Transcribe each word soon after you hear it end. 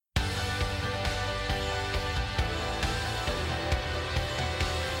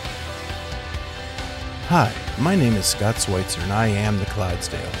Hi, my name is Scott Schweitzer and I am the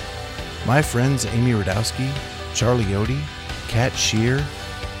Clydesdale. My friends Amy Radowski, Charlie Yodi, Kat Shear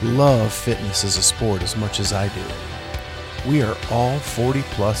love fitness as a sport as much as I do. We are all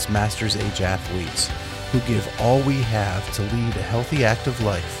 40-plus Masters age athletes who give all we have to lead a healthy, active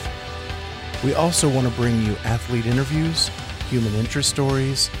life. We also want to bring you athlete interviews, human interest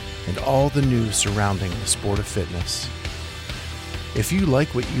stories, and all the news surrounding the sport of fitness. If you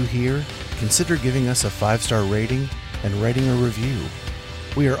like what you hear, consider giving us a 5-star rating and writing a review.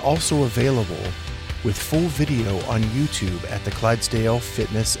 We are also available with full video on YouTube at the Clydesdale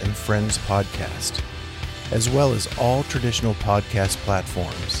Fitness and Friends podcast, as well as all traditional podcast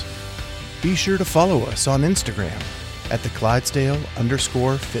platforms. Be sure to follow us on Instagram at the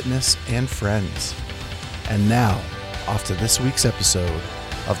Clydesdale_Fitness and Friends. And now, off to this week's episode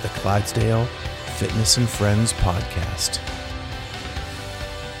of the Clydesdale Fitness and Friends podcast.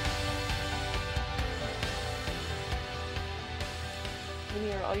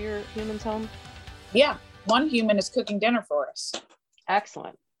 Are all your humans home? Yeah, one human is cooking dinner for us.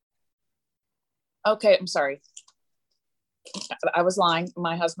 Excellent. Okay, I'm sorry. I was lying.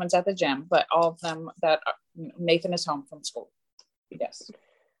 My husband's at the gym, but all of them Nathan is home from school. Yes.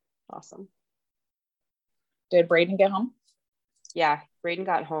 Awesome. Did Braden get home? Yeah, Braden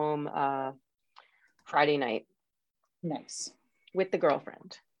got home Friday night. Nice. With the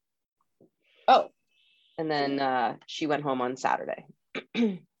girlfriend. Oh. And then she went home on Saturday.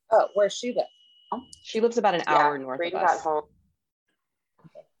 Oh, where's she live? She lives about an hour north Braden of us. got home.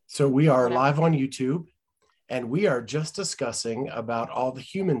 So we are live on YouTube, and we are just discussing about all the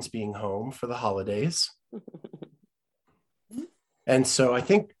humans being home for the holidays. And so I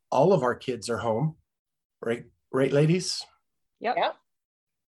think all of our kids are home, right, ladies? Yep.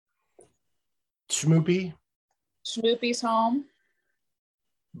 Schmoopy's home.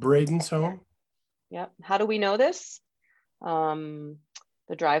 Braden's home. Yep. How do we know this?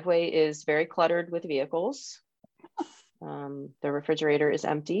 The driveway is very cluttered with vehicles. The refrigerator is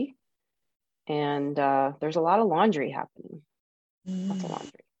empty, and there's a lot of laundry happening. Lots of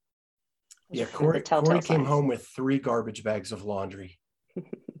laundry. Yeah, Corey came home with 3 garbage bags of laundry.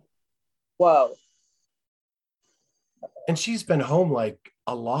 Whoa. And she's been home like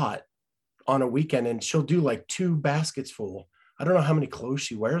a lot on a weekend, and she'll do like 2 baskets full. I don't know how many clothes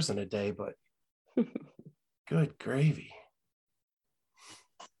she wears in a day, but good gravy.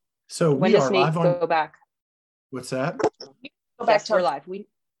 So when we does are Nate live on. Go back? What's that? Go back to we're live.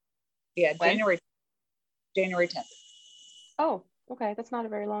 Yeah, when? January 10th. Oh, okay. That's not a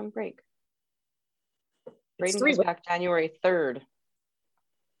very long break. Braden 3 goes weeks. back January 3rd.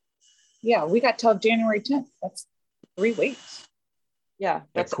 Yeah, we got till January 10th. That's 3 weeks. Yeah,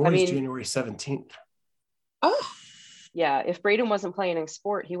 that's. Corey's January 17th. Oh. Yeah, if Braden wasn't playing a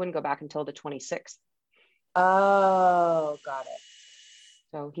sport, he wouldn't go back until the 26th. Oh, got it.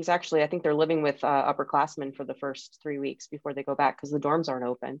 So he's actually, I think they're living with upperclassmen for the first 3 weeks before they go back because the dorms aren't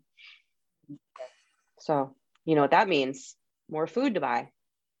open. So, you know what that means? More food to buy.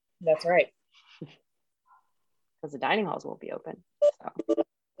 That's right. Because the dining halls won't be open. So.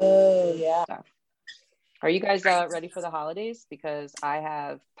 Oh, yeah. So. Are you guys ready for the holidays? Because I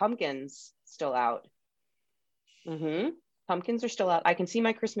have pumpkins still out. Pumpkins are still out. I can see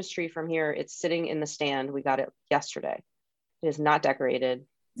my Christmas tree from here. It's sitting in the stand. We got it yesterday. It is not decorated.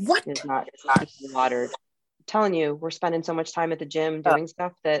 What? It's not watered. I'm telling you, we're spending so much time at the gym doing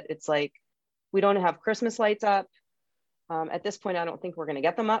stuff that it's like we don't have Christmas lights up. At this point, I don't think we're going to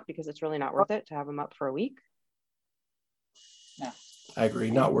get them up because it's really not worth it to have them up for a week. No, I agree.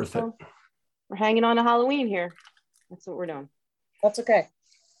 Not worth it. We're hanging on to Halloween here. That's what we're doing. that's okay.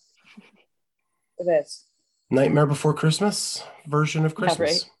 It is. Nightmare Before Christmas version of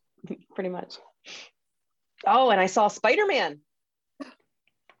Christmas. Yeah, right. Pretty much. Oh, and I saw Spider-Man. I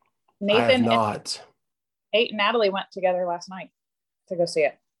have not. Nate and Natalie went together last night to go see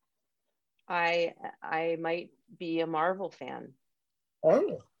it. I might be a Marvel fan.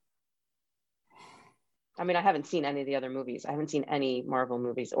 Oh. I mean, I haven't seen any of the other movies. I haven't seen any Marvel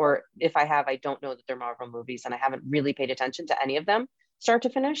movies, or if I have, I don't know that they're Marvel movies, and I haven't really paid attention to any of them start to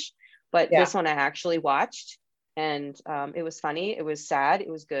finish. But this one I actually watched, and it was funny. It was sad. It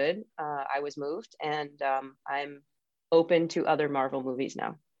was good. I was moved, and I'm open to other Marvel movies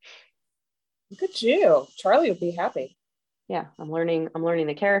now. Look at you. Charlie would be happy. Yeah, I'm learning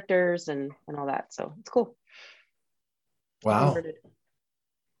the characters and all that. So it's cool. Wow.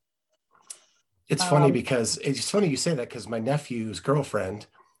 It's funny because it's funny you say that because my nephew's girlfriend,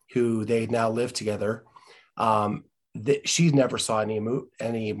 who they now live together, she never saw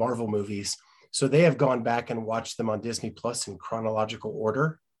any Marvel movies. So they have gone back and watched them on Disney Plus in chronological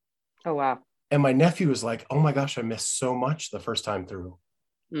order. Oh, wow. And my nephew was like, oh my gosh, I missed so much the first time through.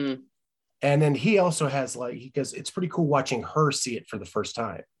 Mm. And then he also has like, he goes, it's pretty cool watching her see it for the first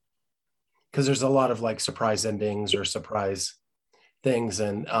time. Because there's a lot of like surprise endings or surprise things.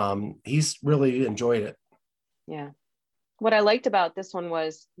 And he's really enjoyed it. Yeah. What I liked about this one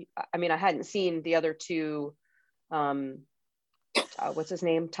was, I mean, I hadn't seen the other two. What's his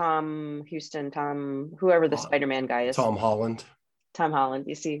name? Tom Houston, whoever the Spider-Man guy is. Tom Holland.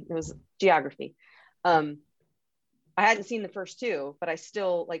 You see, it was geography. I hadn't seen the first two, but I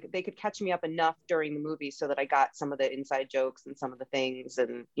still like, they could catch me up enough during the movie so that I got some of the inside jokes and some of the things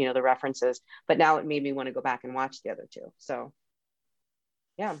and, you know, the references, but now it made me want to go back and watch the other two. So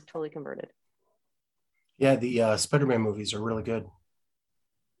yeah, I'm totally converted. Yeah. The Spider-Man movies are really good.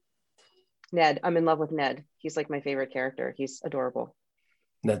 Ned, I'm in love with Ned. He's like my favorite character. He's adorable.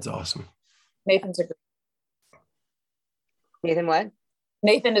 Ned's awesome. Nathan's agreeing. Nathan, what?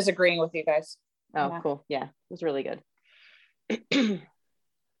 Nathan is agreeing with you guys. Oh, yeah. Cool. Yeah, it was really good.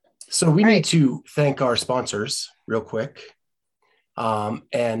 So we need to thank our sponsors real quick.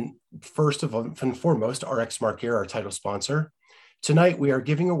 And first of all and foremost, RX Smart Gear, our title sponsor. Tonight, we are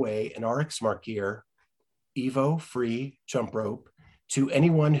giving away an RX Smart Gear Evo free jump rope to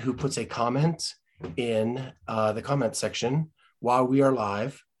anyone who puts a comment in the comment section while we are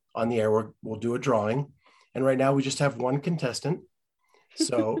live on the air. We'll do a drawing. And right now we just have one contestant.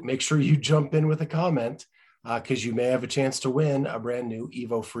 So make sure you jump in with a comment because you may have a chance to win a brand new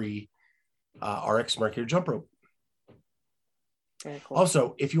Evo free RX Smart Gear jump rope. Very cool.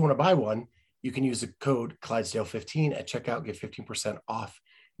 Also, if you want to buy one, you can use the code Clydesdale15 at checkout, get 15% off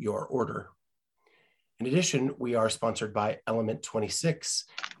your order. In addition, we are sponsored by Element 26,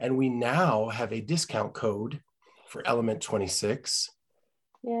 and we now have a discount code for Element 26.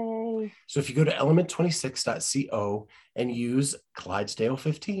 Yay. So if you go to element26.co and use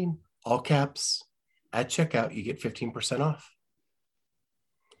Clydesdale15, all caps, at checkout, you get 15% off.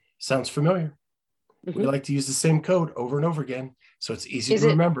 Sounds familiar? Mm-hmm. We like to use the same code over and over again, so it's easy to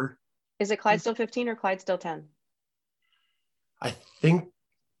remember. Is it Clydesdale 15 or Clydesdale 10? I think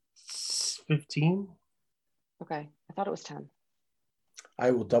it's 15. Okay, I thought it was 10.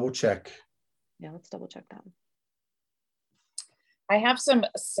 I will double check. Yeah, let's double check that. I have some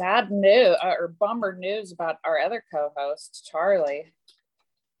sad news or bummer news about our other co-host, Charlie.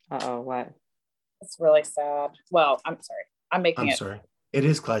 Uh-oh, what? It's really sad. Well, I'm sorry. I'm sorry. It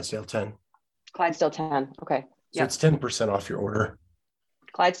is Clydesdale 10. Clydesdale 10. Okay. So It's 10% off your order.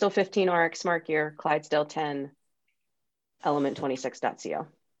 Clydesdale 15 RX Smart Gear, Clydesdale 10, element26.co.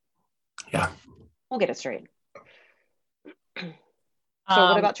 Yeah. We'll get it straight. So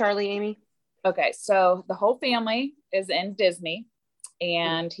what about Charlie, Amy? Okay, so the whole family is in Disney,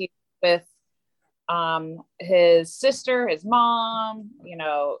 and he's with his sister, his mom, you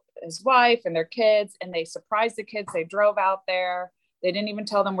know, his wife and their kids, and they surprised the kids. They drove out there. They didn't even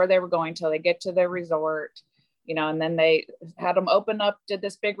tell them where they were going till they get to the resort, you know, and then they had them open up, did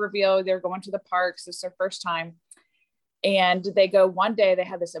this big reveal. They're going to the parks. This is their first time. And they go one day, they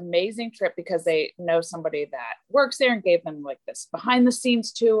had this amazing trip because they know somebody that works there and gave them like this behind the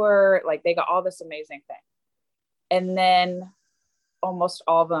scenes tour. Like they got all this amazing thing. And then almost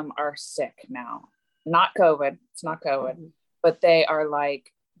all of them are sick now. Not COVID. It's not COVID, but they are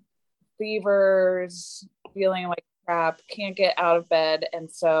like fevers, feeling like crap, can't get out of bed.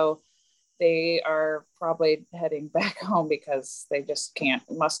 And so they are probably heading back home because they just can't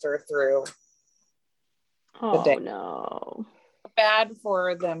muster through the day. No. Bad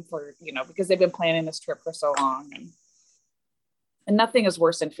for them for, you know, because they've been planning this trip for so long. And nothing is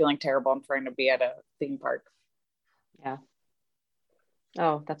worse than feeling terrible and trying to be at a theme park. Yeah.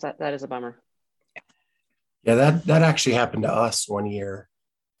 Oh, that is a bummer. Yeah, that actually happened to us one year.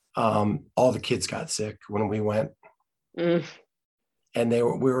 All the kids got sick when we went. And we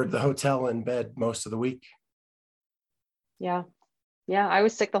were at the hotel in bed most of the week. Yeah. Yeah, I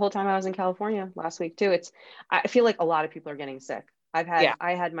was sick the whole time I was in California last week too. I feel like a lot of people are getting sick. I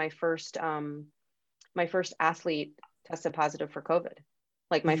had my first athlete tested positive for COVID.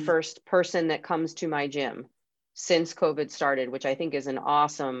 Like my first person that comes to my gym since COVID started, which I think is an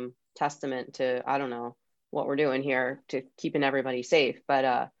awesome testament to, I don't know what we're doing here to keeping everybody safe.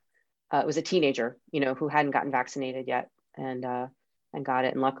 But it was a teenager, you know, who hadn't gotten vaccinated yet and got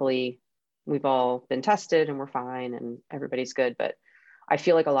it. And luckily we've all been tested and we're fine and everybody's good. But I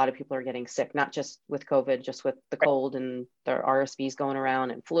feel like a lot of people are getting sick, not just with COVID, just with the cold and the RSVs going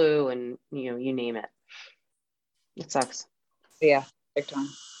around and flu and, you know, you name it. It sucks. Yeah, big time.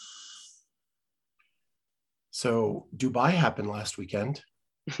 So Dubai happened last weekend.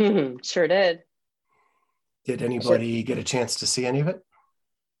 Sure did. Did anybody get a chance to see any of it?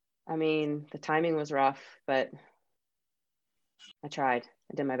 I mean, the timing was rough, but I tried.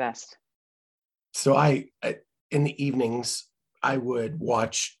 I did my best. So I in the evenings, I would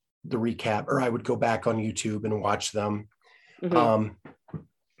watch the recap, or I would go back on YouTube and watch them. Mm-hmm.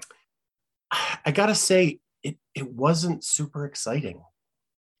 I gotta say, it wasn't super exciting.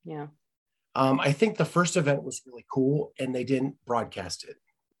 Yeah. I think the first event was really cool, and they didn't broadcast it.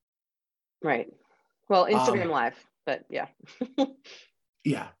 Right. Well, Instagram Live, but yeah.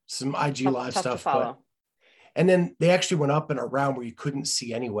 Yeah, some IG Live tough stuff. To follow. And then they actually went up in a round where you couldn't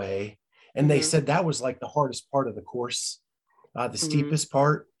see anyway. And they said that was like the hardest part of the course, the steepest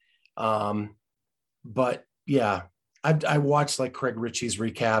part. But yeah, I watched like Craig Ritchie's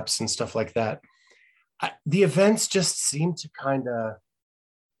recaps and stuff like that. The events just seem to kind of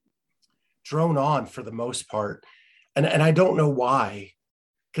drone on for the most part. And I don't know why,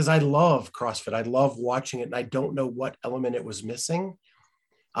 because I love CrossFit. I love watching it, and I don't know what element it was missing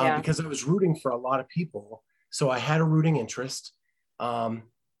because I was rooting for a lot of people. So I had a rooting interest.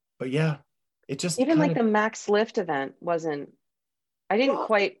 But yeah, it just even like the max lift event wasn't, I didn't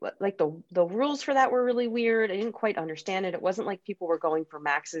quite like the rules for that were really weird. I didn't quite understand it. It wasn't like people were going for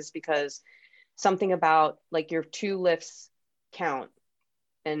maxes because something about like your 2 lifts count.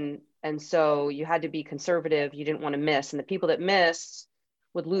 And so you had to be conservative. You didn't want to miss. And the people that missed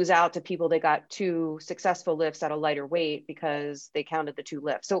would lose out to people that got 2 successful lifts at a lighter weight because they counted the 2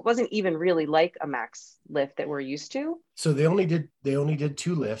 lifts. So it wasn't even really like a max lift that we're used to. So they only did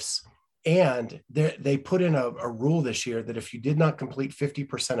 2 lifts, and they put in a rule this year that if you did not complete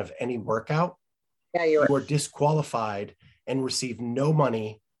 50% of any workout, you were disqualified and received no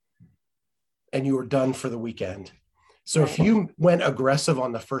money, and you were done for the weekend. So if you went aggressive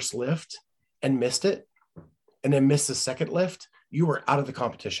on the first lift and missed it, and then missed the second lift, you were out of the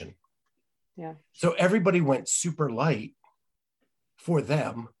competition. Yeah. So everybody went super light for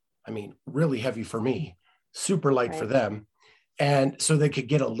them. I mean, really heavy for me, super light for them. And so they could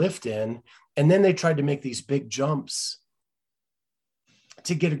get a lift in. And then they tried to make these big jumps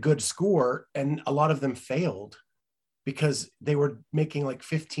to get a good score. And a lot of them failed because they were making like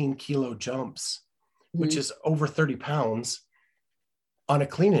 15 kilo jumps, which is over 30 pounds on a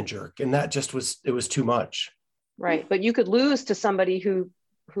clean and jerk. And that just it was too much. Right. But you could lose to somebody who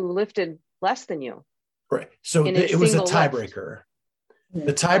lifted less than you. Right. So it was a tiebreaker.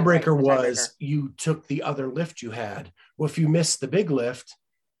 The tiebreaker was you took the other lift you had. Well, if you missed the big lift,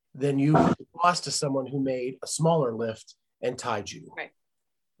 then you lost to someone who made a smaller lift and tied you. Right.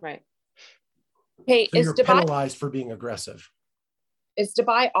 Right. Hey, so you're penalized for being aggressive. Is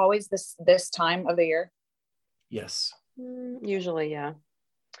Dubai always this time of the year? Yes. Usually, yeah.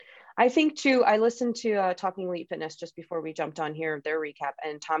 I think too, I listened to Talking Elite Fitness just before we jumped on here, their recap,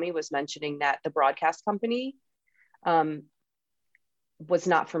 and Tommy was mentioning that the broadcast company was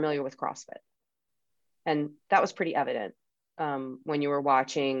not familiar with CrossFit. And that was pretty evident when you were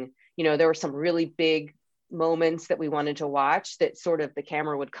watching. You know, there were some really big moments that we wanted to watch that sort of the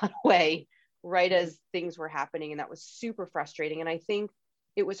camera would cut away right as things were happening. And that was super frustrating. And I think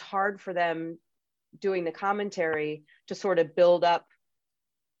it was hard for them doing the commentary to sort of build up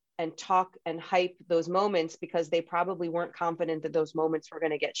and talk and hype those moments because they probably weren't confident that those moments were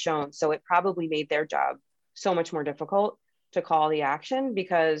going to get shown. So it probably made their job so much more difficult to call the action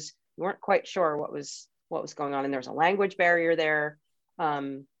because we weren't quite sure what was going on. And there's a language barrier there.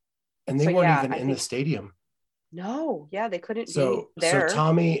 And they weren't even in the stadium. No, yeah, they couldn't be there. So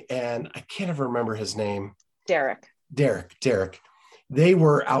Tommy and I can't ever remember his name. Derek. They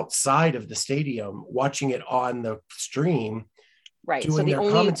were outside of the stadium watching it on the stream. Right. Doing their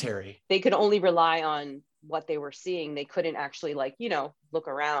commentary. They could only rely on what they were seeing. They couldn't actually look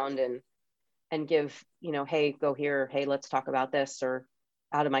around and give, hey, go here. Hey, let's talk about this, or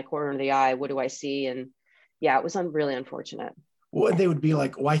out of my corner of the eye, what do I see? And yeah, it was really unfortunate. Well, and they would be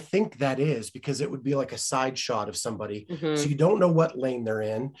like, well, I think that is, because it would be like a side shot of somebody. So you don't know what lane they're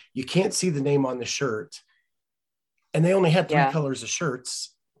in. You can't see the name on the shirt. And they only had 3 colors of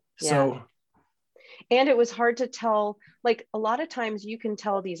shirts. So. And it was hard to tell, like a lot of times you can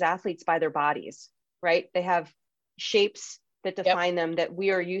tell these athletes by their bodies, right? They have shapes that define them that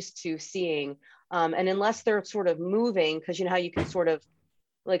we are used to seeing. And unless they're sort of moving, because you know how you can sort of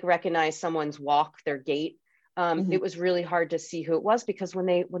like recognize someone's walk, their gait. It was really hard to see who it was because when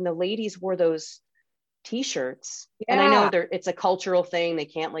the ladies wore those t-shirts, and I know it's a cultural thing, they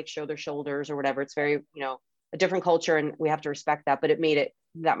can't like show their shoulders or whatever. It's very, a different culture and we have to respect that, but it made it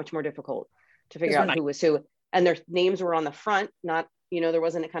that much more difficult to figure out who was who. And their names were on the front, not, there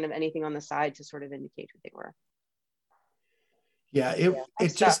wasn't kind of anything on the side to sort of indicate who they were. Yeah,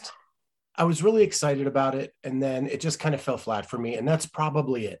 it just, I was really excited about it. And then it just kind of fell flat for me. And that's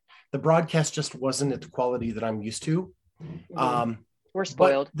probably it. the broadcast just wasn't at the quality that I'm used to. We're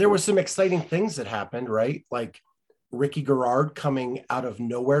spoiled. But there were some exciting things that happened, right? Like Ricky Garard coming out of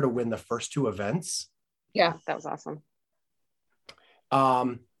nowhere to win the first 2 events. Yeah, that was awesome.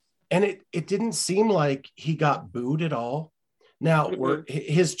 And it didn't seem like he got booed at all. Now,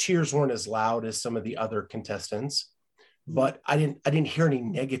 his cheers weren't as loud as some of the other contestants, but I didn't hear any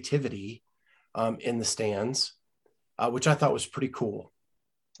negativity in the stands, which I thought was pretty cool.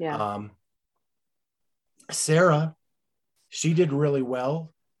 Yeah. Sarah, she did really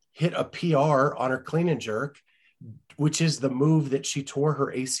well, hit a PR on her clean and jerk, which is the move that she tore her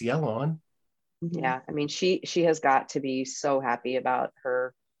ACL on. Yeah, I mean, she has got to be so happy about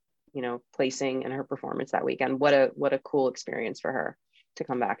her, placing and her performance that weekend. What a cool experience for her to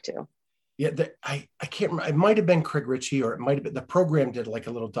come back to. Yeah, I can't remember. It might have been Craig Ritchie, or it might have been the program did like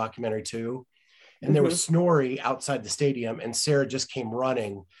a little documentary too. And there was Snorri outside the stadium, and Sarah just came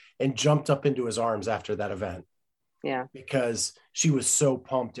running and jumped up into his arms after that event. Yeah, because she was so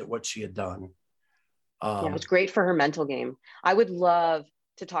pumped at what she had done. It was great for her mental game. I would love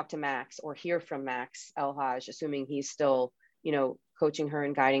to talk to Max or hear from Max El-Haj, assuming he's still, coaching her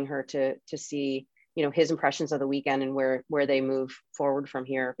and guiding her to see, his impressions of the weekend and where they move forward from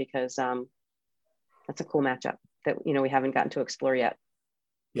here, because that's a cool matchup that, we haven't gotten to explore yet.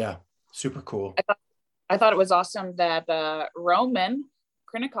 Yeah, super cool. I thought it was awesome that Roman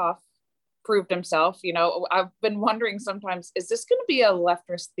Krinikov proved himself. I've been wondering sometimes, is this going to be a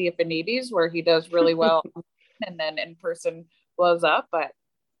leftist Theophanides where he does really well and then in person blows up? But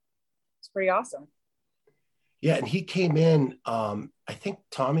it's pretty awesome. Yeah, and he came in, I think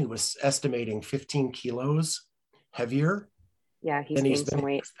Tommy was estimating 15 kilos heavier. Yeah, he's gained some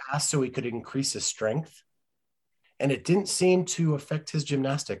weight fast so he could increase his strength. And it didn't seem to affect his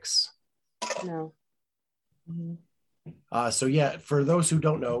gymnastics. No. So yeah, for those who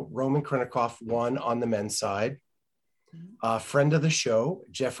don't know, Roman Krinikov won on the men's side. Friend of the show,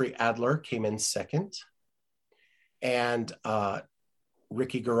 Jeffrey Adler, came in second. And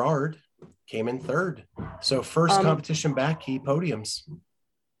Ricky Garard came in third. So first competition back, he podiums.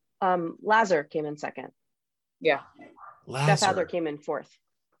 Lazar came in second. Yeah. Jeff Adler came in fourth.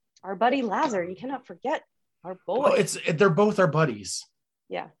 Our buddy Lazar, you cannot forget our boy. They're both our buddies.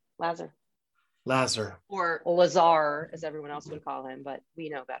 Yeah, Lazar. Or Lazar, as everyone else would call him, but we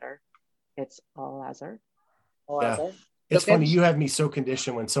know better. It's Lazar. Yeah. It's funny, you have me so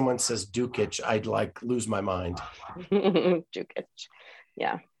conditioned when someone says Dukic, I'd like lose my mind. Dukic.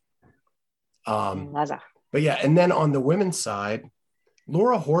 Yeah. Lazar. But yeah, and then on the women's side,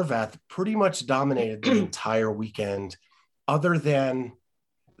 Laura Horvath pretty much dominated the entire weekend, other than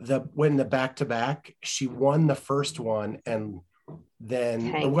the back-to-back. She won the first one and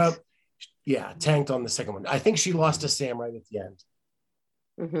then tanked on the second one. I think she lost to Sam right at the end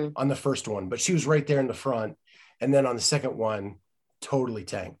on the first one, but she was right there in the front. And then on the second one, totally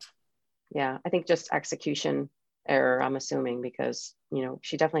tanked. Yeah, I think just execution error, I'm assuming, because,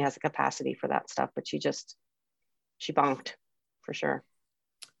 she definitely has the capacity for that stuff, but she bonked for sure.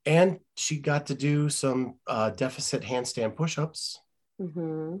 And she got to do some deficit handstand push-ups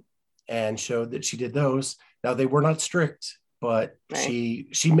and showed that she did those. Now, they were not strict, but she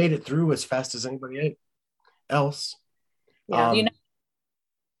made it through as fast as anybody else. Yeah.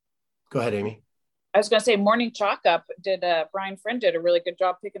 Go ahead, Amy. I was going to say Morning Chalk Up Brian Friend did a really good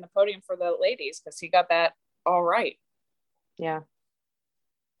job picking the podium for the ladies because he got that all right. Yeah.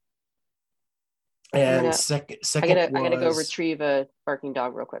 And second I gotta go retrieve a barking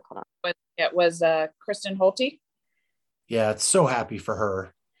dog real quick. Hold on. It was Kristen Holte. Yeah, it's so happy for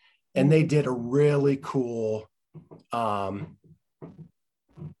her. And they did a really cool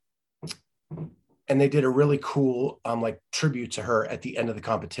tribute to her at the end of the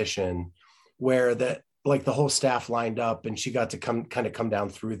competition, where the whole staff lined up and she got to come down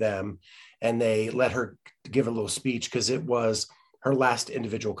through them, and they let her give a little speech because it was her last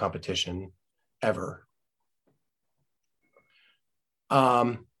individual competition ever.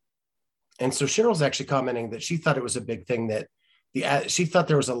 And so Cheryl's actually commenting that she thought it was a big thing that she thought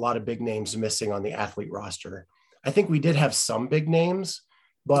there was a lot of big names missing on the athlete roster. I think we did have some big names,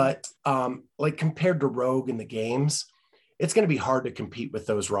 but compared to Rogue in the games, it's going to be hard to compete with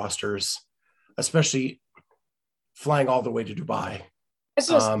those rosters, especially flying all the way to Dubai.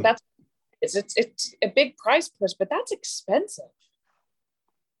 It's a big price push, but that's expensive.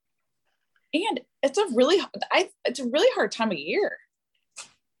 And it's a really hard time of year.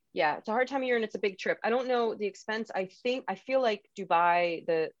 Yeah, it's a hard time of year and it's a big trip. I don't know the expense. I feel like Dubai,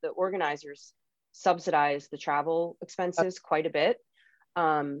 the organizers subsidize the travel expenses quite a bit.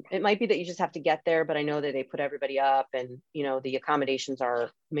 It might be that you just have to get there, but I know that they put everybody up, and the accommodations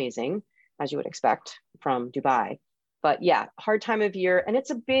are amazing, as you would expect from Dubai. But yeah, hard time of year, and it's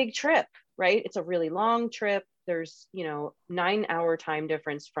a big trip, right? It's a really long trip. There's 9-hour time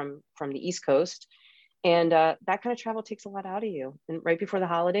difference from the East Coast, and that kind of travel takes a lot out of you. And right before the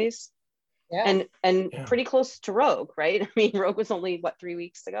holidays, and pretty close to Rogue, right? I mean, Rogue was only 3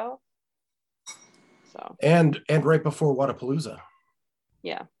 weeks ago. So and right before Wadapalooza.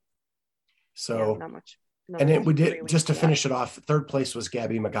 Yeah. So not much. And then we did, just to finish it off, third place was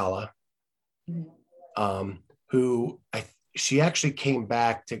Gabby Magala, who she actually came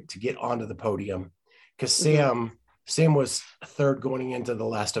back to get onto the podium, because Sam was third going into the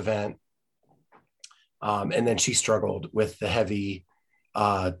last event. And then she struggled with the heavy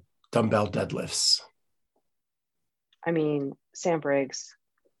dumbbell deadlifts. I mean, Sam Briggs,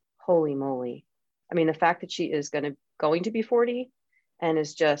 holy moly. I mean, the fact that she is going to be 40 and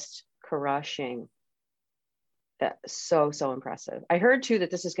is just crushing. That's so impressive. I heard too that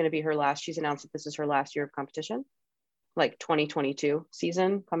this is going to be her last. She's announced that this is her last year of competition. Like 2022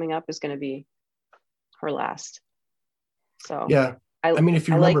 season coming up is going to be her last. So yeah, I mean, if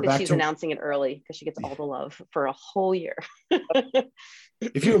you remember like that back she's announcing it early, because she gets all the love for a whole year.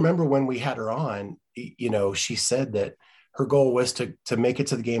 If you remember when we had her on, she said that her goal was to make it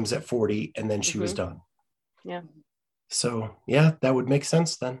to the games at 40, and then she was done. Yeah. So yeah, that would make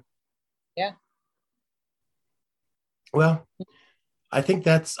sense then. Yeah. Well, I think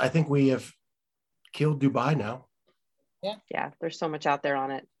we have killed Dubai now. Yeah. There's so much out there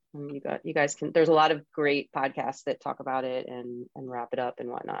on it. And you guys can, there's a lot of great podcasts that talk about it and wrap it up and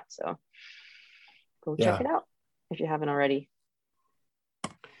whatnot. So go check it out if you haven't already.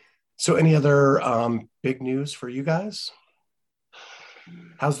 So any other big news for you guys?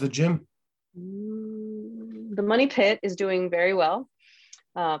 How's the gym? The Money Pit is doing very well.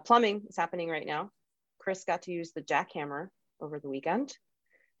 Plumbing is happening right now. Chris got to use the jackhammer over the weekend.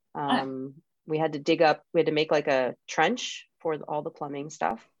 We had to make like a trench for all the plumbing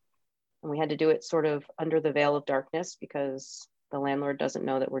stuff. And we had to do it sort of under the veil of darkness, because the landlord doesn't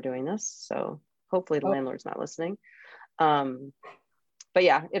know that we're doing this. So hopefully the landlord's not listening. But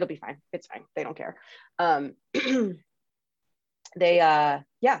yeah, it'll be fine. It's fine. They don't care. I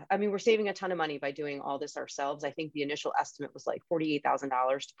mean, we're saving a ton of money by doing all this ourselves. I think the initial estimate was like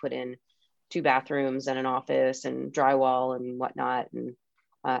 $48,000 to put in 2 bathrooms and an office and drywall and whatnot. And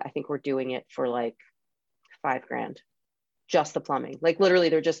I think we're doing it for like $5,000, just the plumbing. Like literally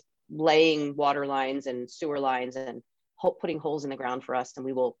they're just laying water lines and sewer lines and putting holes in the ground for us. And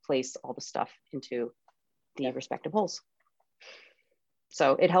we will place all the stuff into the respective holes.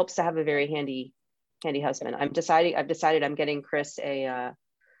 So it helps to have a very handy husband. I've decided I'm getting Chris a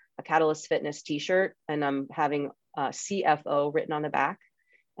Catalyst Fitness t-shirt, and I'm having CFO written on the back.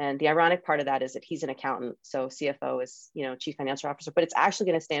 And the ironic part of that is that he's an accountant. So CFO is, Chief Financial Officer, but it's actually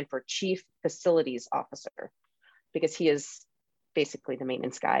going to stand for Chief Facilities Officer, because he is basically the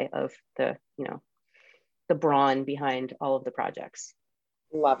maintenance guy of the brawn behind all of the projects.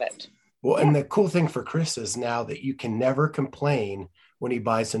 Love it. Well, and the cool thing for Chris is now that you can never complain when he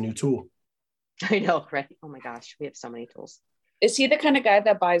buys a new tool. I know, right? Oh my gosh, we have so many tools. Is he the kind of guy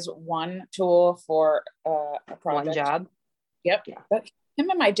that buys one tool for a project? One job? Yep. Yeah. But him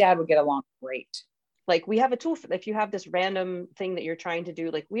and my dad would get along great. Like we have a tool for, if you have this random thing that you're trying to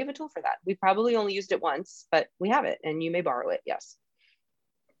do, like we have a tool for that. We probably only used it once, but we have it and you may borrow it. Yes.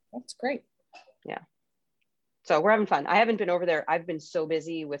 That's great. Yeah. So we're having fun. I haven't been over there. I've been so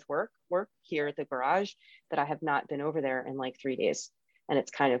busy with work here at the garage that I have not been over there in like 3 days. And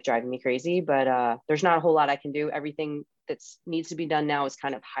it's kind of driving me crazy, but there's not a whole lot I can do. Everything that needs to be done now is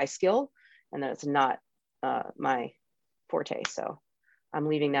kind of high skill, and that's not my forte. So I'm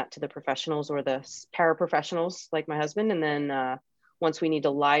leaving that to the professionals or the paraprofessionals like my husband. And then once we need to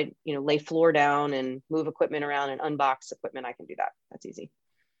lay floor down and move equipment around and unbox equipment, I can do that. That's easy.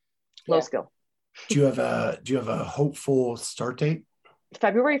 Low skill. Do you have a hopeful start date?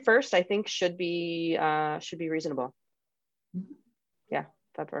 February 1st, I think should be reasonable. Yeah,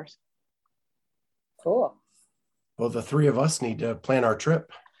 February 1st. Cool. Well, the 3 of us need to plan our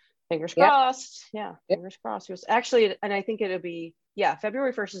trip. Fingers crossed. Yeah, fingers crossed. It was actually, and I think it'll be,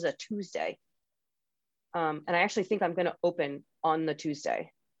 February 1st is a Tuesday. And I actually think I'm going to open on the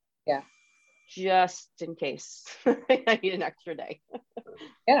Tuesday. Yeah. Just in case I need an extra day.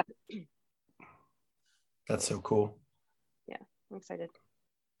 Yeah. That's so cool. Yeah, I'm excited.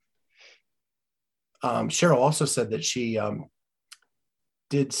 Cheryl also said that she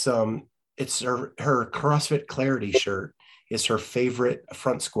did it's her CrossFit Clarity shirt is her favorite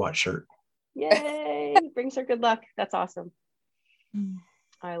front squat shirt. Yay. Brings her good luck. That's awesome.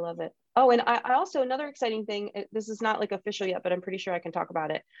 I love it. Oh, and I also, another exciting thing, this is not like official yet, but I'm pretty sure I can talk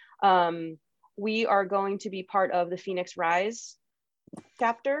about it. We are going to be part of the Phoenix Rise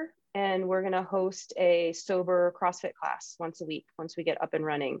chapter, and we're going to host a sober CrossFit class once a week, once we get up and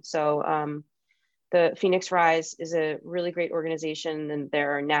running. So the Phoenix Rise is a really great organization, and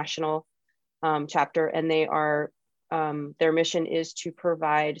they're a national chapter, and they are, their mission is to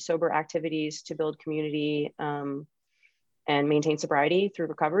provide sober activities to build community and maintain sobriety through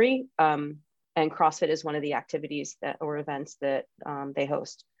recovery. And CrossFit is one of the activities that, or events that they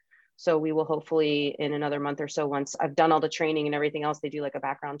host. So we will hopefully in another month or so, once I've done all the training and everything else, they do like a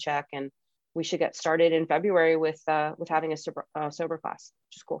background check, and we should get started in February with having a sober class,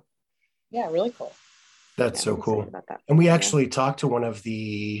 which is cool. Yeah, really cool. That's so cool. About that. And we actually talked to one of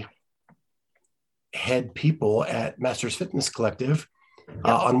the head people at Masters Fitness Collective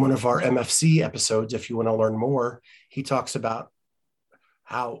on one of our MFC episodes. If you want to learn more, he talks about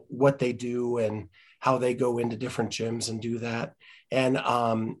what they do and how they go into different gyms and do that. And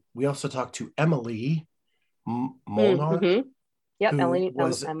we also talked to Emily Molnar, who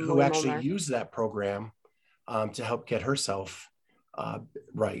actually used that program to help get herself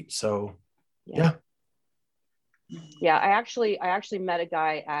right. So yeah. I actually met a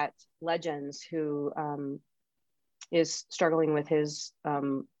guy at Legends who is struggling with he's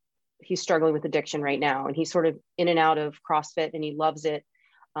struggling with addiction right now, and he's sort of in and out of CrossFit, and he loves it.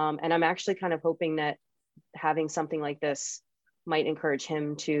 And I'm actually kind of hoping that having something like this might encourage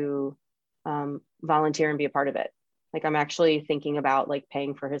him to volunteer and be a part of it. Like, I'm actually thinking about like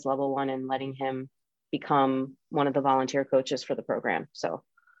paying for his level 1 and letting him become one of the volunteer coaches for the program. So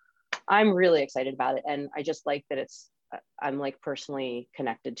I'm really excited about it. And I just like that I'm like personally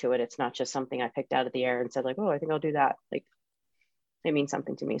connected to it. It's not just something I picked out of the air and said like, oh, I think I'll do that. Like, it means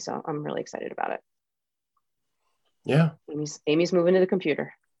something to me. So I'm really excited about it. Yeah. Amy's moving to the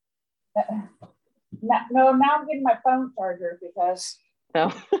computer. No, now I'm getting my phone charger because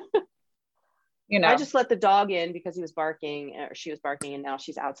I just let the dog in because he was barking, or she was barking, and now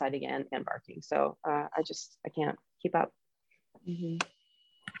she's outside again and barking. So I can't keep up. Mm-hmm.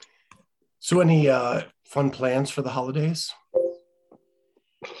 So any fun plans for the holidays?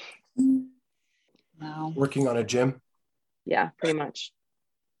 No. Working on a gym? Yeah, pretty much.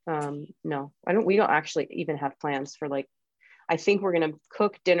 No, we don't actually even have plans for like, I think we're going to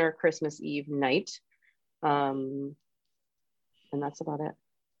cook dinner Christmas Eve night. And that's about it.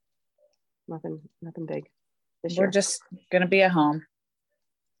 Nothing big this year. We're just going to be at home.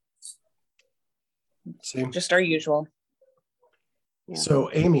 Same. Just our usual. Yeah. So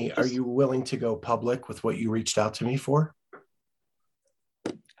Amy, are you willing to go public with what you reached out to me for?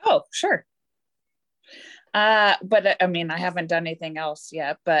 Oh, sure. But I mean, I haven't done anything else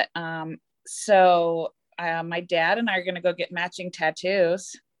yet, but so my dad and I are going to go get matching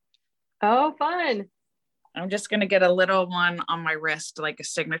tattoos. Oh, fun. I'm just going to get a little one on my wrist, like a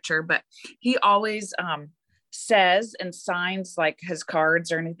signature, but he always says and signs like his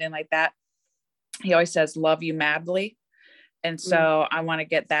cards or anything like that. He always says, "Love you madly." And so I want to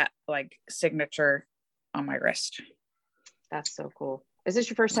get that like signature on my wrist. That's so cool. Is this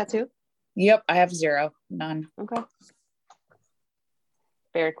your first tattoo? Yep. I have none. Okay.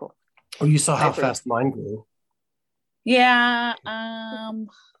 Very cool. Oh, you saw how fast mine grew. Yeah.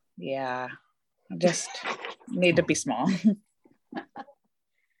 Yeah. I just need to be small.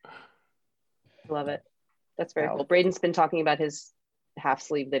 Love it. That's very cool. Braden's been talking about his half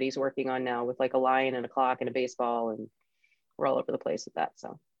sleeve that he's working on now with like a lion and a clock and a baseball, and we're all over the place with that.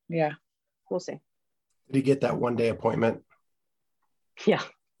 So yeah, we'll see. Did he get that 1-day appointment? Yeah.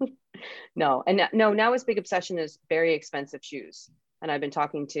 No. And now his big obsession is very expensive shoes. And I've been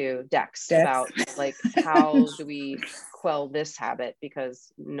talking to Dex about like, how do we quell this habit,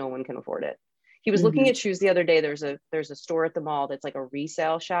 because no one can afford it. He was looking at shoes the other day. There's a store at the mall that's like a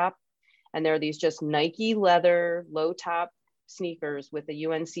resale shop, and there are these just Nike leather low top sneakers with a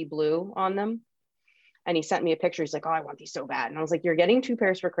UNC blue on them. And he sent me a picture. He's like, "Oh, I want these so bad." And I was like, "You're getting 2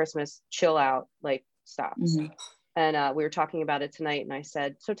 pairs for Christmas. Chill out. Like, stop." And we were talking about it tonight, and I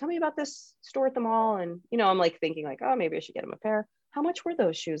said, "So tell me about this store at the mall." And I'm like thinking like, "Oh, maybe I should get him a pair." How much were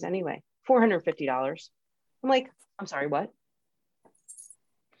those shoes anyway? $450. I'm like, "I'm sorry, what?"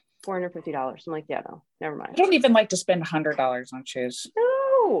 $450. I'm like, "Yeah, no, never mind." I don't even like to spend $100 on shoes.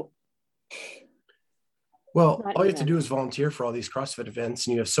 No. Well, all you have to do is volunteer for all these CrossFit events,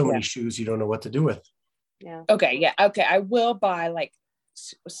 and you have so many shoes you don't know what to do with. Yeah. Okay. Yeah. Okay. I will buy like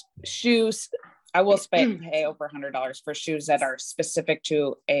shoes I will pay over $100 for shoes that are specific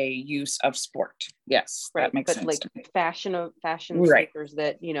to a use of sport. Yes, right. That makes but sense. Like to me. fashion Right. sneakers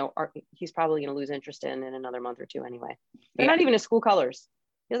that, he's probably going to lose interest in another month or two anyway. They're not even his school colors.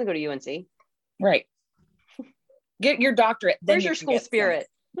 He doesn't go to UNC. Right. Get your doctorate. Where's your school spirit?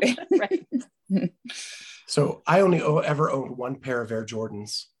 Right. So I only ever owned one pair of Air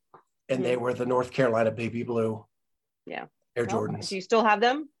Jordans, and they were the North Carolina baby blue. Yeah. Air Jordans. Do you still have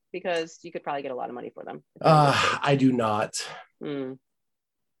them? Because you could probably get a lot of money for them. I do not. Mm.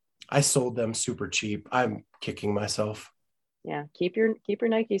 I sold them super cheap. I'm kicking myself. Yeah. Keep your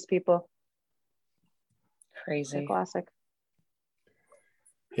Nikes, people. Crazy. They're classic.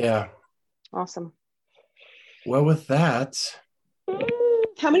 Yeah. Awesome. Well, with that.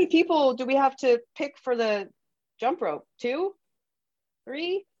 How many people do we have to pick for the jump rope? 2,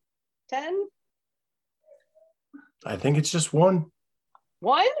 3, 10? I think it's just one.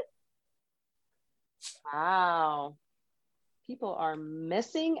 1? Wow. People are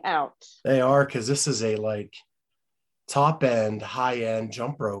missing out. They are, because this is a top end, high end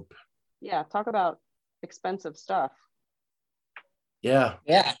jump rope. Yeah. Talk about expensive stuff. Yeah.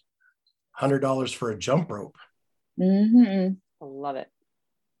 Yeah. $100 for a jump rope. Mm-hmm. I love it.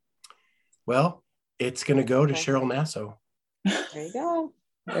 Well, it's going to go to Cheryl Nasso. There you go.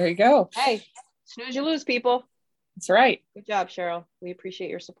 There you go. Hey, snooze you lose, people. That's right. Good job, Cheryl. We appreciate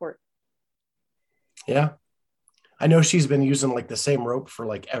your support. Yeah. I know she's been using the same rope for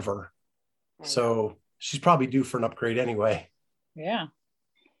ever. So she's probably due for an upgrade anyway. Yeah.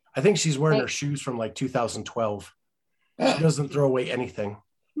 I think she's wearing her shoes from 2012. She doesn't throw away anything.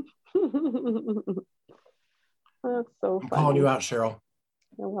 That's so funny. I'm calling you out, Cheryl.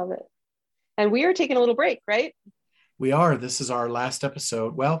 I love it. And we are taking a little break, right? We are. This is our last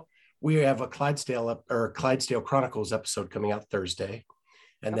episode. Well, we have a Clydesdale Chronicles episode coming out Thursday.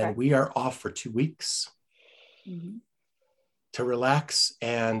 And then we are off for 2 weeks to relax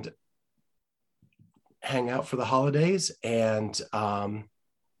and hang out for the holidays and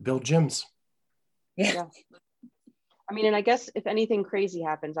build gyms. Yeah. I mean, and I guess if anything crazy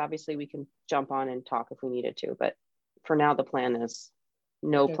happens, obviously we can jump on and talk if we needed to. But for now, the plan is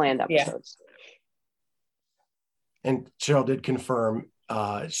no planned episodes. And Cheryl did confirm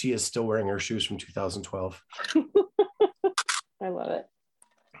she is still wearing her shoes from 2012. I love it.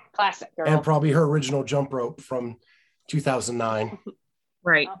 Classic, girl. And probably her original jump rope from 2009.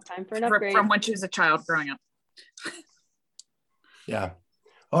 Right. Well, time for an upgrade. From when she was a child growing up. Yeah.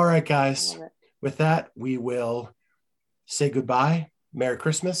 All right, guys. With that, we will say goodbye. Merry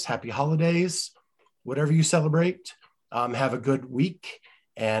Christmas. Happy holidays. Whatever you celebrate. Have a good week.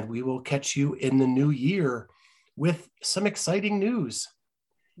 And we will catch you in the new year with some exciting news.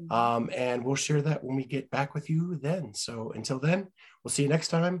 And we'll share that when we get back with you then. So until then, we'll see you next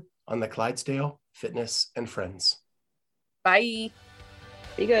time on the Clydesdale Fitness and Friends. Bye.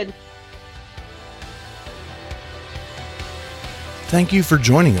 Be good. Thank you for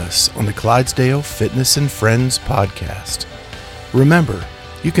joining us on the Clydesdale Fitness and Friends podcast. Remember,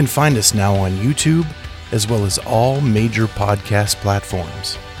 you can find us now on YouTube as well as all major podcast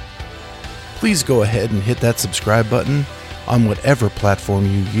platforms. Please go ahead and hit that subscribe button on whatever platform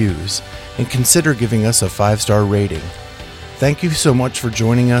you use and consider giving us a 5-star rating. Thank you so much for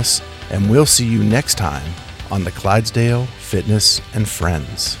joining us, and we'll see you next time on the Clydesdale Fitness and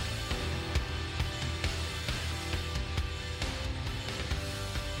Friends.